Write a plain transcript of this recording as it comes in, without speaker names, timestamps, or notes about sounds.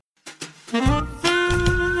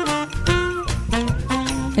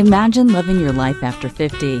Imagine living your life after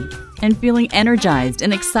 50 and feeling energized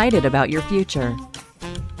and excited about your future.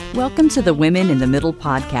 Welcome to the Women in the Middle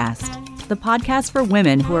podcast, the podcast for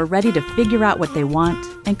women who are ready to figure out what they want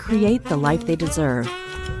and create the life they deserve.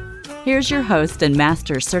 Here's your host and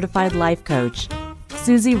Master Certified Life Coach,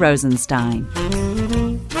 Susie Rosenstein.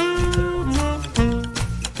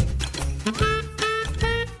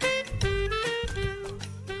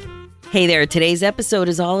 Hey there, today's episode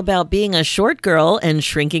is all about being a short girl and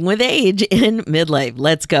shrinking with age in midlife.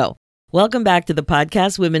 Let's go. Welcome back to the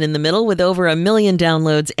podcast, Women in the Middle, with over 1 million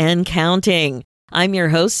downloads and counting. I'm your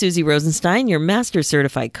host, Susie Rosenstein, your Master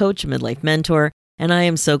Certified Coach, Midlife Mentor, and I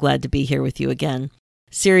am so glad to be here with you again.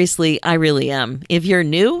 Seriously, I really am. If you're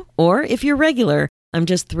new or if you're regular, I'm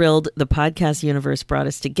just thrilled the podcast universe brought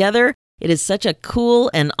us together. It is such a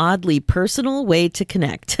cool and oddly personal way to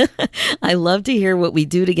connect. I love to hear what we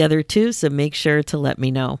do together too, so make sure to let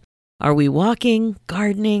me know. Are we walking,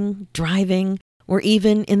 gardening, driving, or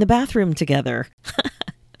even in the bathroom together?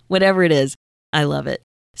 Whatever it is, I love it.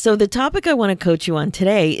 So the topic I want to coach you on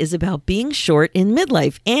today is about being short in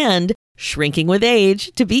midlife and shrinking with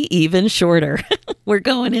age to be even shorter. We're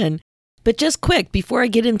going in. But just quick, before I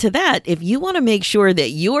get into that, if you want to make sure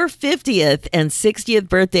that your 50th and 60th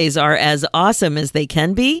birthdays are as awesome as they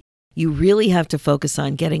can be, you really have to focus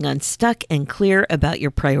on getting unstuck and clear about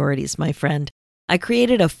your priorities, my friend. I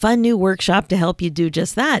created a fun new workshop to help you do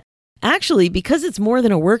just that. Actually, because it's more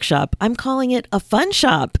than a workshop, I'm calling it a fun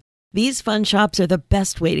shop. These fun shops are the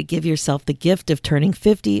best way to give yourself the gift of turning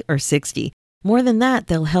 50 or 60. More than that,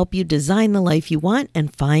 they'll help you design the life you want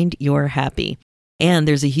and find your happy. And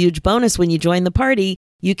there's a huge bonus when you join the party.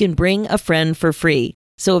 You can bring a friend for free.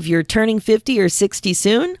 So if you're turning 50 or 60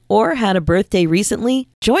 soon or had a birthday recently,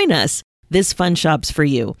 join us. This fun shop's for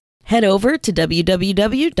you. Head over to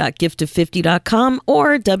www.gift50.com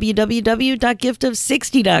or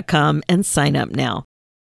www.gift60.com and sign up now.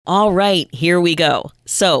 All right, here we go.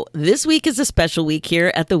 So this week is a special week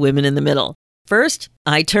here at the Women in the Middle. First,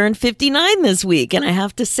 I turned 59 this week, and I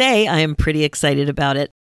have to say I am pretty excited about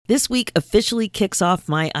it. This week officially kicks off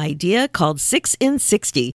my idea called 6 in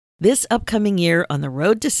 60. This upcoming year on the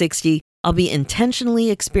road to 60, I'll be intentionally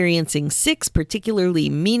experiencing 6 particularly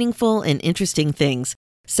meaningful and interesting things,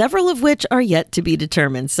 several of which are yet to be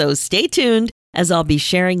determined. So stay tuned as I'll be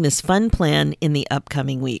sharing this fun plan in the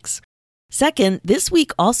upcoming weeks. Second, this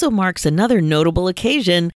week also marks another notable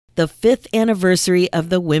occasion, the 5th anniversary of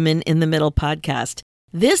the Women in the Middle podcast.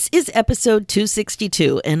 This is episode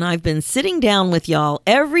 262, and I've been sitting down with y'all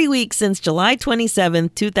every week since July 27,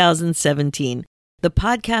 2017. The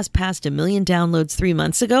podcast passed 1 million downloads 3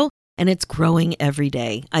 months ago, and it's growing every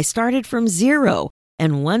day. I started from 0,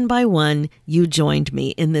 and one by one, you joined me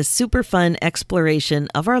in this super fun exploration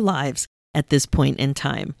of our lives at this point in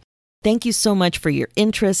time. Thank you so much for your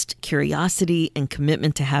interest, curiosity, and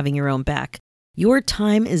commitment to having your own back. Your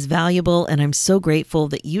time is valuable, and I'm so grateful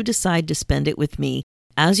that you decide to spend it with me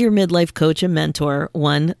as your midlife coach and mentor,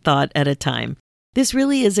 one thought at a time. This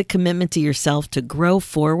really is a commitment to yourself to grow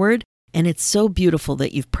forward, and it's so beautiful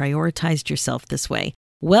that you've prioritized yourself this way.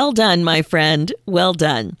 Well done, my friend. Well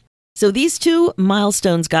done. So these 2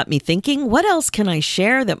 milestones got me thinking, what else can I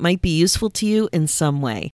share that might be useful to you in some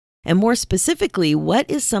way? And more specifically,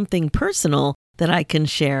 what is something personal that I can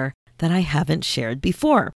share that I haven't shared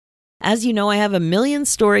before? As you know, I have 1 million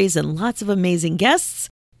stories and lots of amazing guests,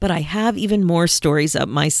 but I have even more stories up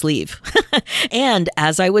my sleeve. And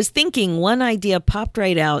as I was thinking, one idea popped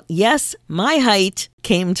right out. Yes, my height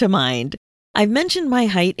came to mind. I've mentioned my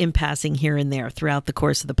height in passing here and there throughout the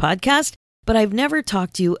course of the podcast, but I've never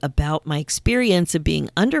talked to you about my experience of being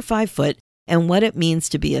under 5 foot and what it means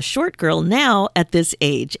to be a short girl now at this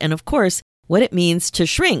age. And of course, what it means to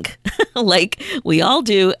shrink, like we all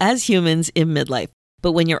do as humans in midlife.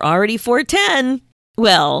 But when you're already 4'10",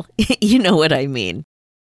 well, you know what I mean.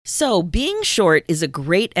 So being short is a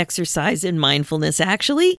great exercise in mindfulness,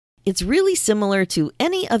 actually. It's really similar to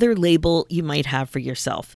any other label you might have for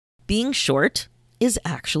yourself. Being short is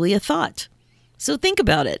actually a thought. So think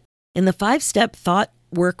about it. In the 5-step thought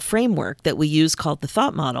work framework that we use called the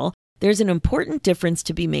thought model, there's an important difference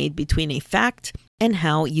to be made between a fact and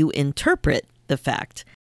how you interpret the fact.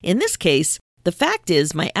 In this case, the fact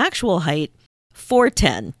is my actual height,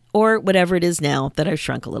 4'10", or whatever it is now that I've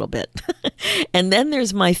shrunk a little bit. And then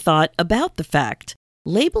there's my thought about the fact.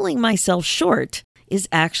 Labeling myself short is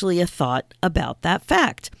actually a thought about that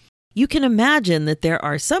fact. You can imagine that there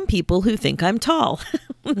are some people who think I'm tall.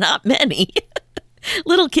 Not many.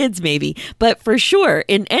 Little kids maybe, but for sure,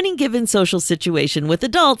 in any given social situation with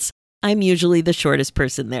adults, I'm usually the shortest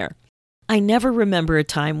person there. I never remember a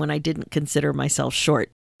time when I didn't consider myself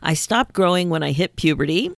short. I stopped growing when I hit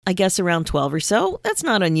puberty, I guess around 12 or so. That's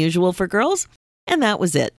not unusual for girls. And that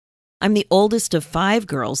was it. I'm the oldest of 5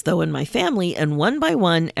 girls, though, in my family, and one by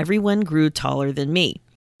one, everyone grew taller than me.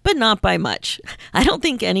 But not by much. I don't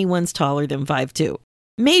think anyone's taller than 5'2".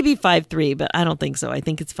 Maybe 5'3", but I don't think so. I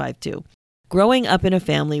think it's 5'2". Growing up in a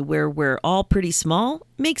family where we're all pretty small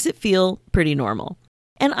makes it feel pretty normal.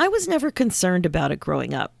 And I was never concerned about it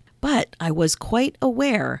growing up, but I was quite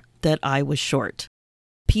aware that I was short.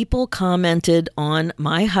 People commented on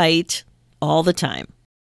my height all the time.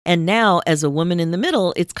 And now, as a woman in the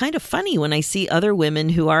middle, it's kind of funny when I see other women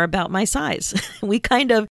who are about my size. We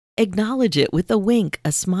kind of acknowledge it with a wink,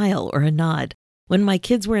 a smile, or a nod. When my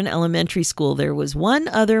kids were in elementary school, there was one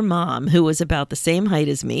other mom who was about the same height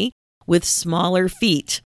as me with smaller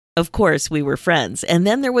feet. Of course, we were friends. And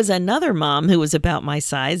then there was another mom who was about my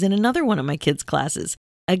size in another one of my kids' classes.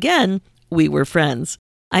 Again, we were friends.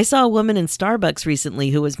 I saw a woman in Starbucks recently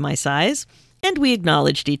who was my size, and we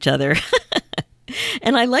acknowledged each other.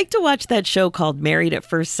 And I like to watch that show called Married at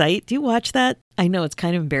First Sight. Do you watch that? I know it's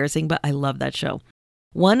kind of embarrassing, but I love that show.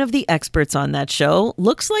 One of the experts on that show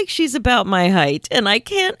looks like she's about my height, and I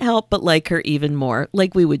can't help but like her even more,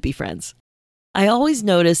 like we would be friends. I always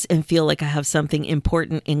notice and feel like I have something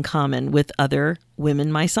important in common with other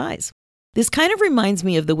women my size. This kind of reminds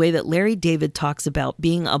me of the way that Larry David talks about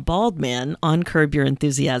being a bald man on Curb Your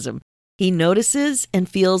Enthusiasm. He notices and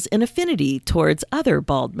feels an affinity towards other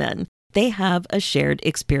bald men. They have a shared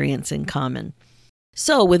experience in common.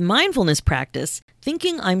 So with mindfulness practice,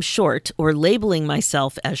 thinking I'm short or labeling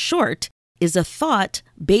myself as short is a thought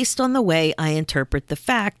based on the way I interpret the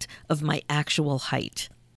fact of my actual height.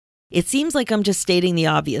 It seems like I'm just stating the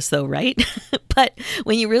obvious though, right? But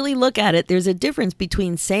when you really look at it, there's a difference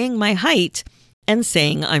between saying my height and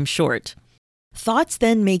saying I'm short. Thoughts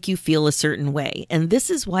then make you feel a certain way, and this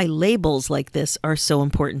is why labels like this are so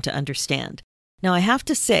important to understand. Now, I have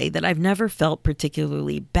to say that I've never felt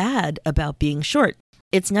particularly bad about being short.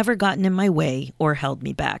 It's never gotten in my way or held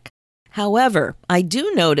me back. However, I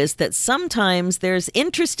do notice that sometimes there's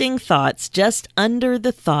interesting thoughts just under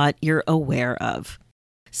the thought you're aware of.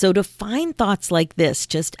 So to find thoughts like this,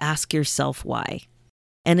 just ask yourself why.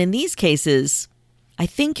 And in these cases, I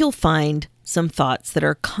think you'll find some thoughts that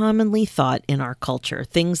are commonly thought in our culture.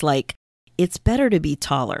 Things like, it's better to be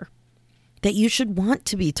taller, that you should want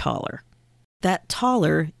to be taller, that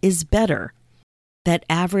taller is better, that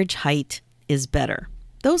average height is better.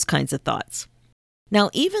 Those kinds of thoughts. Now,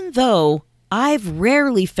 even though I've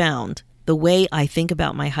rarely found the way I think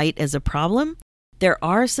about my height as a problem, there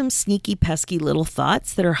are some sneaky, pesky little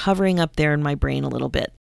thoughts that are hovering up there in my brain a little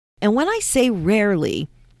bit. And when I say rarely,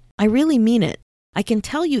 I really mean it. I can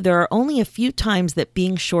tell you there are only a few times that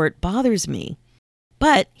being short bothers me.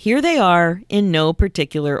 But here they are in no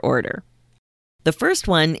particular order. The first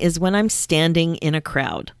one is when I'm standing in a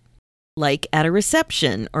crowd, like at a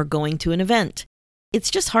reception or going to an event.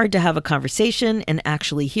 It's just hard to have a conversation and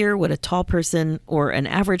actually hear what a tall person or an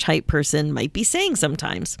average height person might be saying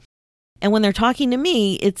sometimes. And when they're talking to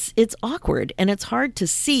me, it's awkward and it's hard to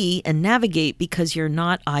see and navigate because you're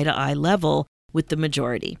not eye-to-eye level with the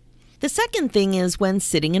majority. The second thing is when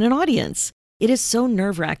sitting in an audience. It is so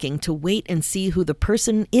nerve-wracking to wait and see who the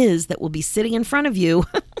person is that will be sitting in front of you,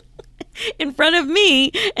 in front of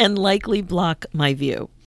me, and likely block my view.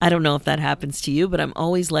 I don't know if that happens to you, but I'm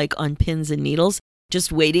always like on pins and needles,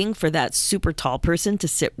 just waiting for that super tall person to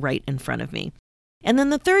sit right in front of me. And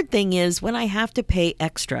then the third thing is when I have to pay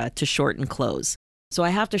extra to shorten clothes. So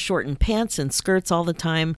I have to shorten pants and skirts all the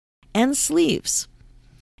time and sleeves.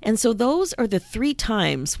 And so those are the 3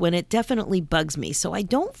 times when it definitely bugs me. So I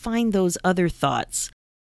don't find those other thoughts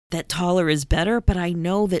that taller is better, but I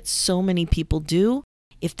know that so many people do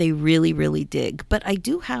if they really, really dig. But I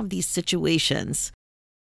do have these situations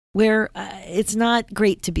where it's not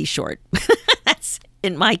great to be short. That's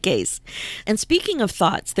in my case. And speaking of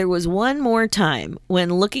thoughts, there was one more time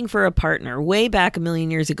when looking for a partner way back a million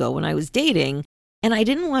years ago when I was dating, and I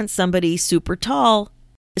didn't want somebody super tall,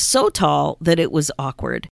 so tall that it was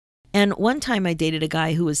awkward. And one time I dated a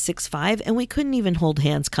guy who was 6'5", and we couldn't even hold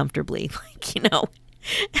hands comfortably.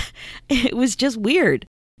 It was just weird.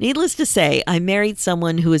 Needless to say, I married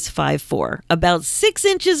someone who is 5'4", about 6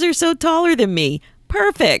 inches or so taller than me.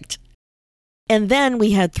 Perfect. And then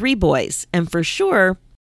we had 3 boys, and for sure,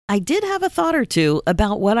 I did have a thought or two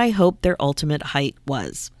about what I hoped their ultimate height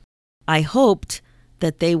was. I hoped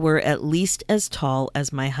that they were at least as tall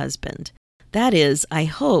as my husband. That is, I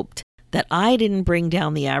hoped that I didn't bring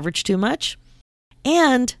down the average too much,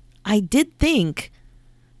 and I did think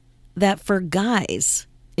that for guys,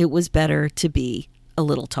 it was better to be a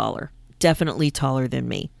little taller. definitely taller than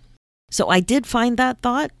me. So I did find that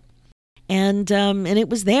thought, and it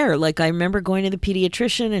was there. Like, I remember going to the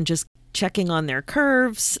pediatrician and just checking on their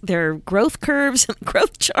curves, their growth curves and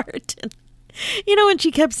growth chart. And, and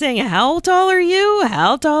she kept saying, "How tall are you?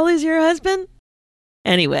 How tall is your husband?"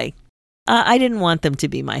 Anyway, I didn't want them to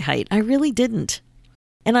be my height. I really didn't.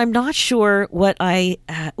 And I'm not sure what I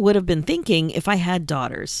would have been thinking if I had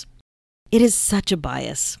daughters. It is such a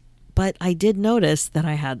bias, but I did notice that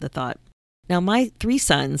I had the thought. Now, my 3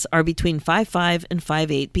 sons are between 5'5" and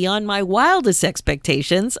 5'8". Beyond my wildest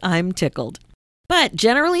expectations, I'm tickled. But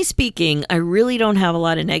generally speaking, I really don't have a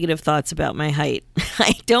lot of negative thoughts about my height.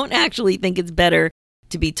 I don't actually think it's better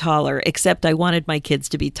to be taller, except I wanted my kids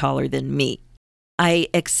to be taller than me. I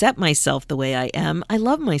accept myself the way I am. I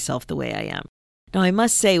love myself the way I am. Now, I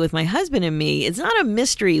must say, with my husband and me, it's not a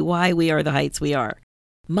mystery why we are the heights we are.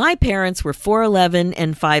 My parents were 4'11"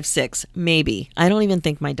 and 5'6", maybe. I don't even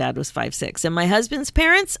think my dad was 5'6". And my husband's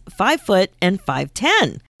parents, 5 foot and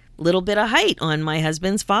 5'10". Little bit of height on my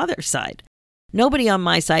husband's father's side. Nobody on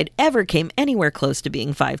my side ever came anywhere close to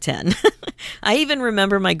being 5'10". I even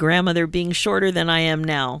remember my grandmother being shorter than I am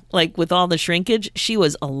now. Like, with all the shrinkage, she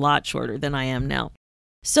was a lot shorter than I am now.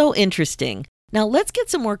 So interesting. Now, let's get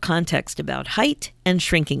some more context about height and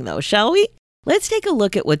shrinking, though, shall we? Let's take a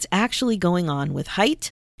look at what's actually going on with height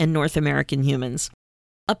and North American humans.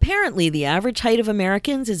 Apparently, the average height of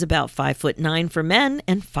Americans is about 5'9" for men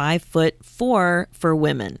and 5'4" for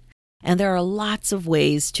women. And there are lots of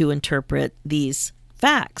ways to interpret these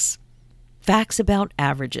facts. Facts about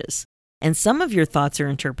averages. And some of your thoughts or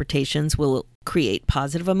interpretations will create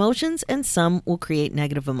positive emotions and some will create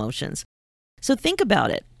negative emotions. So think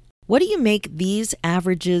about it. What do you make these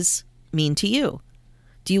averages mean to you?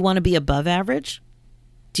 Do you want to be above average?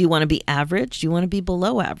 Do you want to be average? Do you want to be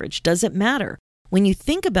below average? Does it matter? When you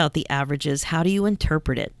think about the averages, how do you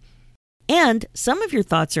interpret it? And some of your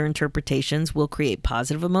thoughts or interpretations will create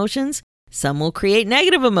positive emotions. Some will create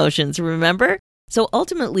negative emotions, remember? So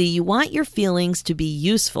ultimately, you want your feelings to be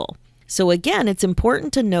useful. So again, it's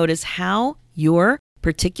important to notice how your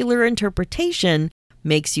particular interpretation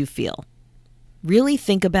makes you feel. Really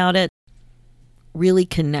think about it. Really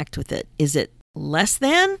connect with it. Is it less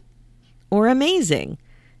than or amazing?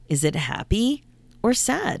 Is it happy or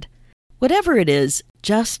sad? Whatever it is,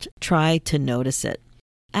 just try to notice it.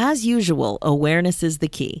 As usual, awareness is the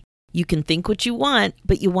key. You can think what you want,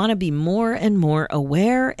 but you want to be more and more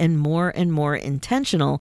aware and more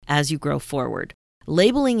intentional as you grow forward.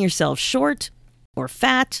 Labeling yourself short or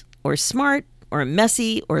fat or smart or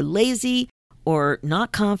messy or lazy or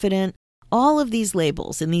not confident, all of these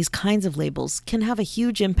labels and these kinds of labels can have a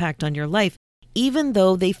huge impact on your life, even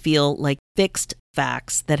though they feel like fixed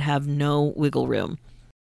facts that have no wiggle room.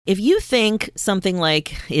 If you think something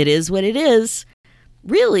like, "it is what it is,"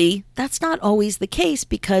 really, that's not always the case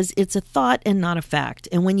because it's a thought and not a fact.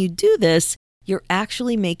 And when you do this, you're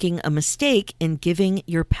actually making a mistake in giving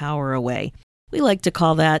your power away. We like to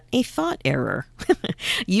call that a thought error.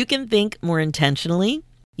 You can think more intentionally.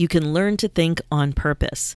 You can learn to think on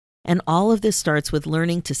purpose. And all of this starts with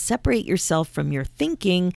learning to separate yourself from your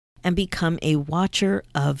thinking and become a watcher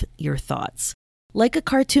of your thoughts. Like a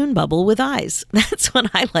cartoon bubble with eyes. That's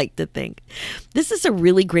what I like to think. This is a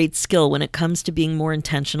really great skill when it comes to being more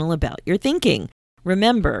intentional about your thinking.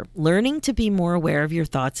 Remember, learning to be more aware of your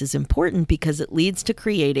thoughts is important because it leads to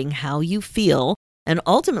creating how you feel and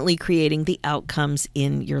ultimately creating the outcomes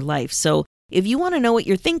in your life. So if you want to know what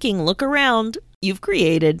you're thinking, look around. You've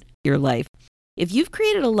created your life. If you've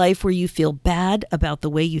created a life where you feel bad about the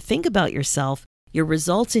way you think about yourself, your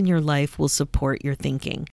results in your life will support your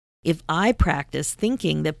thinking. If I practice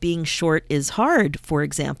thinking that being short is hard, for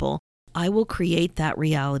example, I will create that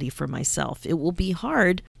reality for myself. It will be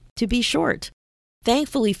hard to be short.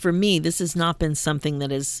 Thankfully for me, this has not been something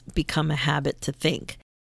that has become a habit to think.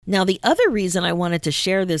 Now, the other reason I wanted to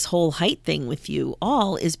share this whole height thing with you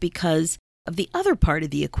all is because of the other part of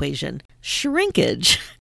the equation, shrinkage.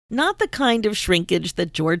 Not the kind of shrinkage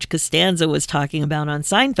that George Costanza was talking about on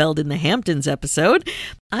Seinfeld in the Hamptons episode.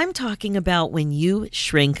 I'm talking about when you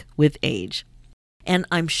shrink with age. And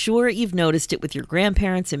I'm sure you've noticed it with your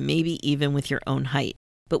grandparents and maybe even with your own height.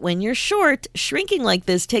 But when you're short, shrinking like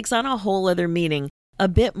this takes on a whole other meaning, a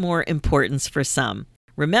bit more importance for some.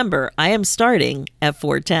 Remember, I am starting at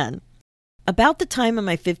 4'10". About the time of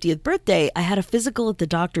my 50th birthday, I had a physical at the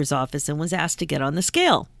doctor's office and was asked to get on the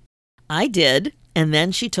scale. I did, and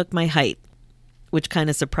then she took my height, which kind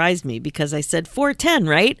of surprised me because I said 4'10",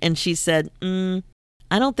 right? And she said,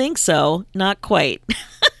 I don't think so, not quite.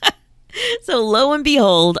 So lo and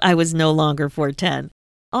behold, I was no longer 4'10".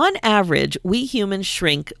 On average, we humans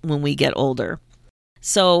shrink when we get older.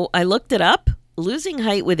 So I looked it up. Losing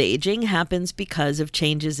height with aging happens because of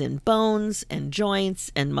changes in bones and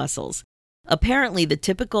joints and muscles. Apparently, the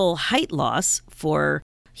typical height loss for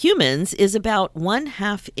humans is about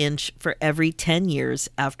 1/2 inch for every 10 years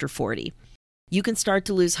after 40. You can start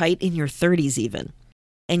to lose height in your 30s even.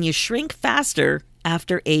 And you shrink faster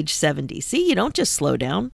after age 70. See, you don't just slow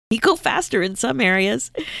down. You go faster in some areas.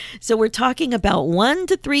 So we're talking about 1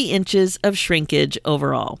 to 3 inches of shrinkage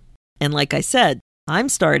overall. And like I said, I'm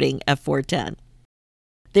starting at 4'10".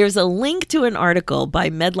 There's a link to an article by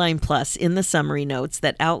Medline Plus in the summary notes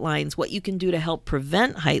that outlines what you can do to help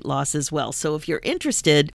prevent height loss as well. So if you're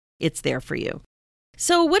interested, it's there for you.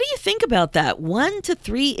 So what do you think about that? 1 to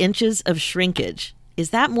 3 inches of shrinkage.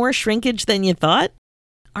 Is that more shrinkage than you thought?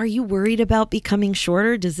 Are you worried about becoming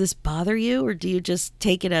shorter? Does this bother you, or do you just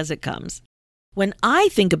take it as it comes? When I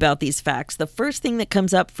think about these facts, the first thing that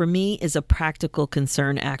comes up for me is a practical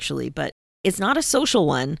concern, actually, but it's not a social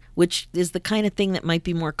one, which is the kind of thing that might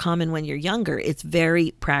be more common when you're younger. It's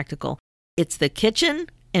very practical. It's the kitchen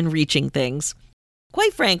and reaching things.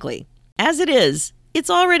 Quite frankly, as it is, it's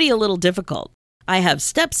already a little difficult. I have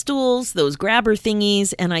step stools, those grabber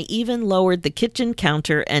thingies, and I even lowered the kitchen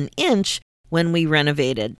counter an inch when we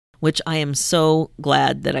renovated, which I am so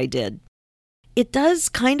glad that I did. It does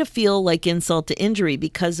kind of feel like insult to injury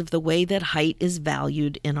because of the way that height is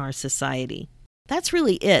valued in our society. That's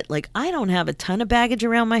really it. Like, I don't have a ton of baggage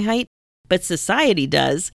around my height, but society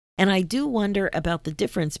does. And I do wonder about the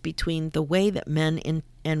difference between the way that men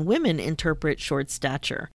and women interpret short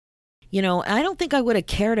stature. You know, I don't think I would have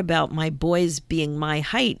cared about my boys being my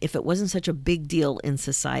height if it wasn't such a big deal in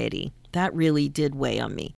society. That really did weigh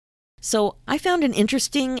on me. So I found an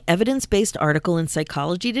interesting evidence-based article in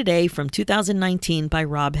Psychology Today from 2019 by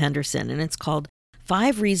Rob Henderson, and it's called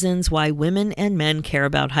 5 Reasons Why Women and Men Care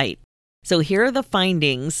About Height. So here are the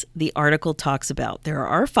findings the article talks about. There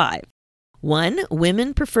are 5. 1,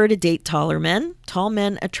 women prefer to date taller men. Tall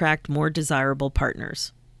men attract more desirable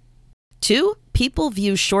partners. 2, people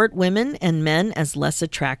view short women and men as less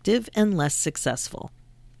attractive and less successful.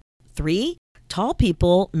 3, tall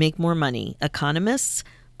people make more money. Economists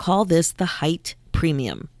call this the height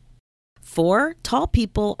premium. 4, tall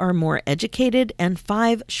people are more educated. And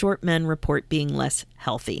 5, short men report being less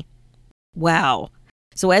healthy. Wow.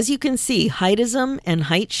 So as you can see, heightism and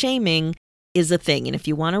height shaming is a thing. And if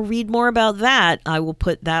you want to read more about that, I will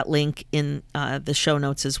put that link in the show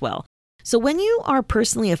notes as well. So when you are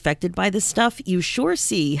personally affected by this stuff, you sure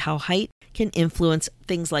see how height can influence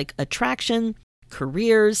things like attraction,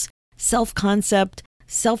 careers, self-concept,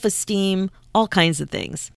 self-esteem, all kinds of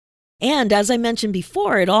things. And as I mentioned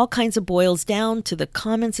before, it all kinds of boils down to the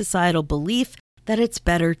common societal belief that it's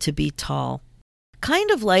better to be tall.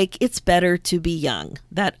 Kind of like it's better to be young,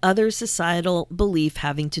 that other societal belief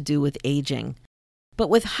having to do with aging. But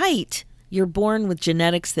with height, you're born with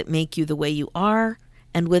genetics that make you the way you are.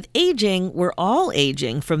 And with aging, we're all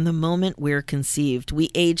aging from the moment we're conceived.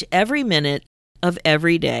 We age every minute of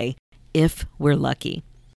every day, if we're lucky.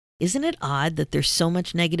 Isn't it odd that there's so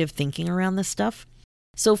much negative thinking around this stuff?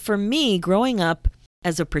 So for me, growing up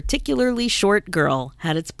as a particularly short girl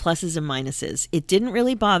had its pluses and minuses. It didn't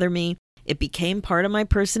really bother me. It became part of my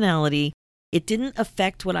personality. It didn't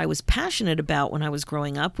affect what I was passionate about when I was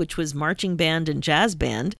growing up, which was marching band and jazz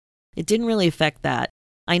band. It didn't really affect that.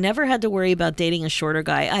 I never had to worry about dating a shorter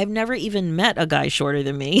guy. I've never even met a guy shorter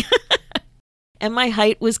than me. And my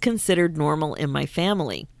height was considered normal in my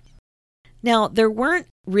family. Now, there weren't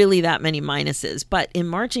really that many minuses, but in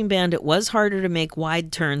marching band, it was harder to make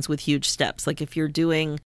wide turns with huge steps. Like if you're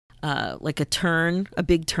doing like a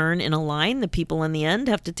big turn in a line, the people on the end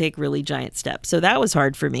have to take really giant steps. So that was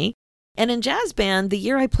hard for me. And in jazz band, the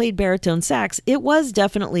year I played baritone sax, it was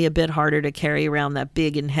definitely a bit harder to carry around that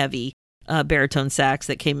big and heavy baritone sax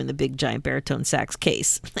that came in the big giant baritone sax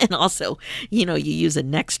case. And also, you use a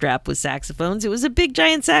neck strap with saxophones. It was a big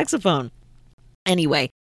giant saxophone. Anyway,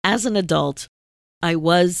 as an adult, I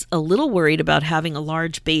was a little worried about having a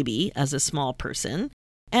large baby as a small person.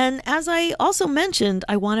 And as I also mentioned,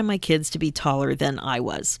 I wanted my kids to be taller than I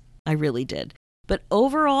was. I really did. But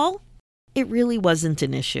overall, it really wasn't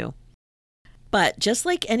an issue. But just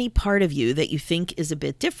like any part of you that you think is a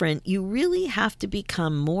bit different, you really have to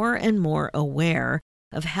become more and more aware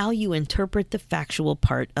of how you interpret the factual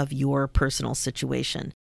part of your personal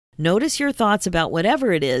situation. Notice your thoughts about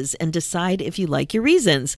whatever it is and decide if you like your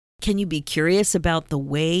reasons. Can you be curious about the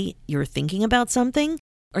way you're thinking about something?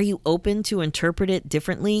 Are you open to interpret it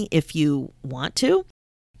differently if you want to?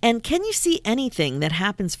 And can you see anything that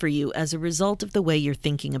happens for you as a result of the way you're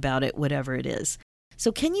thinking about it, whatever it is?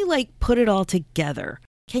 So can you put it all together?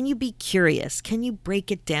 Can you be curious? Can you break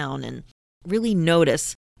it down and really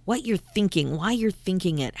notice what you're thinking, why you're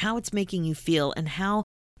thinking it, how it's making you feel, and how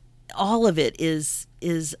all of it is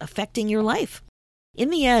affecting your life. In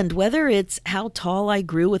the end, whether it's how tall I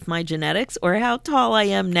grew with my genetics or how tall I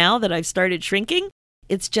am now that I've started shrinking,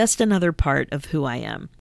 it's just another part of who I am.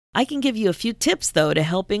 I can give you a few tips, though, to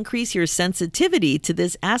help increase your sensitivity to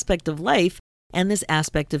this aspect of life and this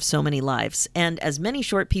aspect of so many lives. And as many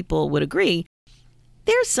short people would agree,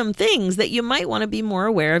 there's some things that you might want to be more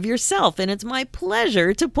aware of yourself, and it's my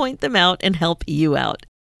pleasure to point them out and help you out.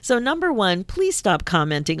 So number 1, please stop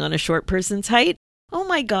commenting on a short person's height. Oh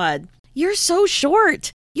my God, you're so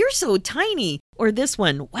short. You're so tiny. Or this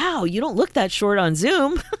one, wow, you don't look that short on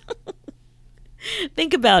Zoom.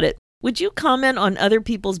 Think about it. Would you comment on other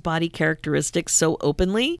people's body characteristics so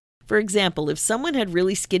openly? For example, if someone had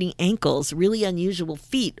really skinny ankles, really unusual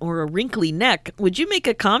feet, or a wrinkly neck, would you make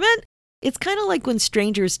a comment? It's kind of like when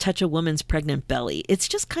strangers touch a woman's pregnant belly. It's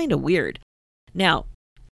just kind of weird. Now,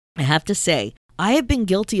 I have to say, I have been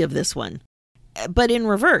guilty of this one. But in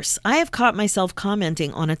reverse, I have caught myself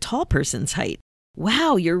commenting on a tall person's height.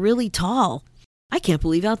 Wow, you're really tall. I can't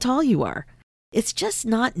believe how tall you are. It's just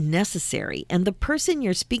not necessary, and the person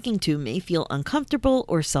you're speaking to may feel uncomfortable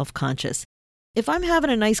or self-conscious. If I'm having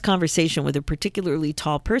a nice conversation with a particularly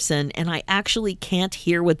tall person and I actually can't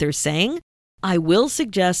hear what they're saying, I will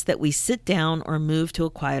suggest that we sit down or move to a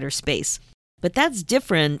quieter space. But that's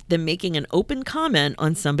different than making an open comment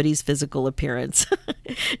on somebody's physical appearance.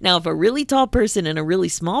 Now, if a really tall person and a really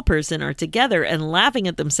small person are together and laughing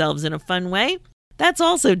at themselves in a fun way, that's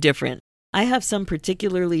also different. I have some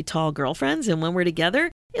particularly tall girlfriends, and when we're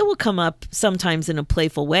together, it will come up sometimes in a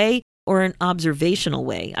playful way or an observational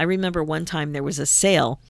way. I remember one time there was a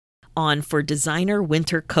sale on for designer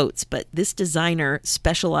winter coats, but this designer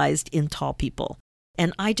specialized in tall people.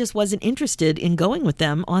 And I just wasn't interested in going with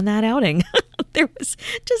them on that outing. There was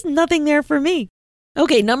just nothing there for me.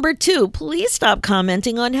 Okay, number 2, please stop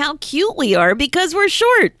commenting on how cute we are because we're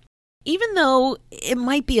short. Even though it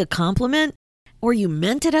might be a compliment or you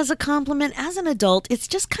meant it as a compliment, as an adult, it's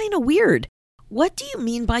just kind of weird. What do you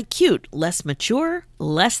mean by cute? Less mature,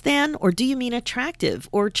 less than, or do you mean attractive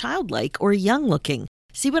or childlike or young looking?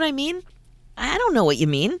 See what I mean? I don't know what you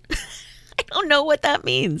mean. I don't know what that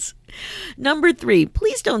means. Number 3,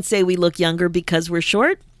 please don't say we look younger because we're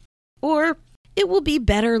short, or it will be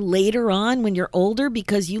better later on when you're older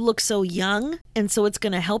because you look so young, and so it's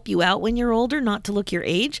going to help you out when you're older not to look your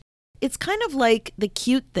age. It's kind of like the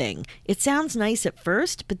cute thing. It sounds nice at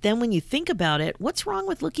first, but then when you think about it, what's wrong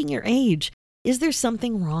with looking your age? Is there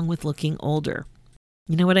something wrong with looking older?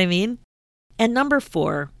 You know what I mean? And number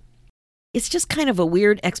 4, it's just kind of a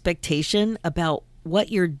weird expectation about what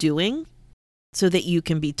you're doing so that you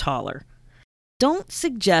can be taller. Don't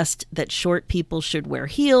suggest that short people should wear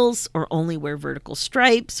heels or only wear vertical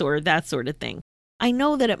stripes or that sort of thing. I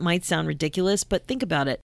know that it might sound ridiculous, but think about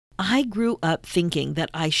it. I grew up thinking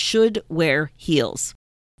that I should wear heels,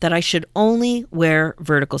 that I should only wear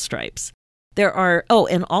vertical stripes.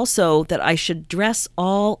 And also that I should dress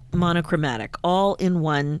all monochromatic, all in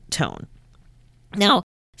one tone. Now,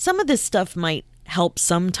 some of this stuff might help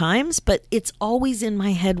sometimes, but it's always in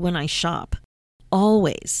my head when I shop.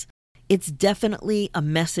 Always. It's definitely a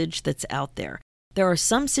message that's out there. There are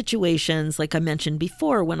some situations, like I mentioned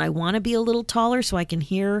before, when I want to be a little taller so I can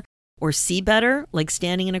hear or see better, like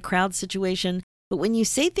standing in a crowd situation. But when you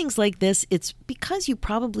say things like this, it's because you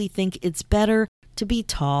probably think it's better to be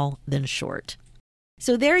tall than short.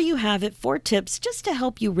 So there you have it, 4 tips just to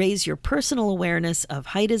help you raise your personal awareness of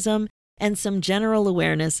heightism and some general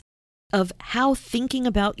awareness of how thinking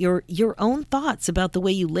about your own thoughts about the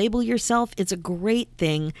way you label yourself, it's a great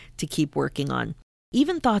thing to keep working on.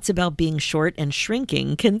 Even thoughts about being short and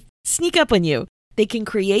shrinking can sneak up on you. They can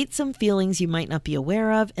create some feelings you might not be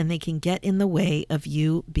aware of, and they can get in the way of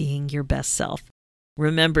you being your best self.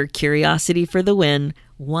 Remember, curiosity for the win,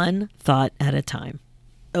 one thought at a time.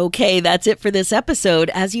 Okay, that's it for this episode.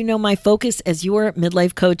 As you know, my focus as your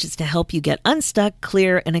midlife coach is to help you get unstuck,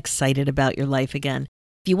 clear, and excited about your life again.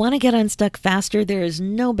 If you want to get unstuck faster, there is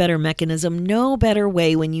no better mechanism, no better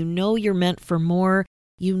way when you know you're meant for more.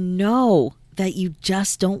 You know that you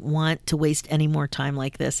just don't want to waste any more time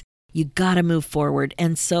like this. You got to move forward.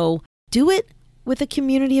 And so do it with a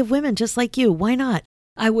community of women just like you. Why not?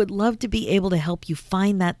 I would love to be able to help you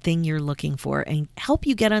find that thing you're looking for and help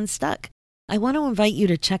you get unstuck. I want to invite you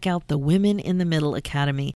to check out the Women in the Middle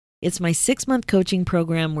Academy. It's my 6-month coaching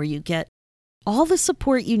program where you get all the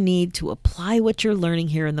support you need to apply what you're learning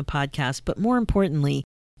here in the podcast. But more importantly,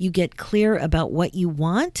 you get clear about what you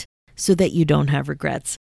want so that you don't have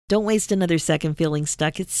regrets. Don't waste another second feeling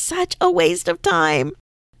stuck. It's such a waste of time.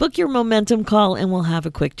 Book your momentum call and we'll have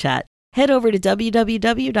a quick chat. head over to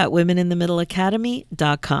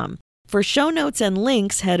www.womeninthemiddleacademy.com. For show notes and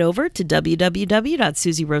links, head over to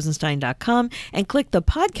www.susierosenstein.com and click the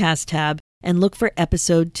podcast tab and look for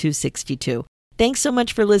episode 262. Thanks so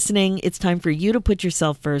much for listening. It's time for you to put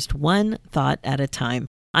yourself first, one thought at a time.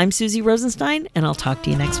 I'm Susie Rosenstein, and I'll talk to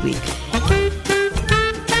you next week.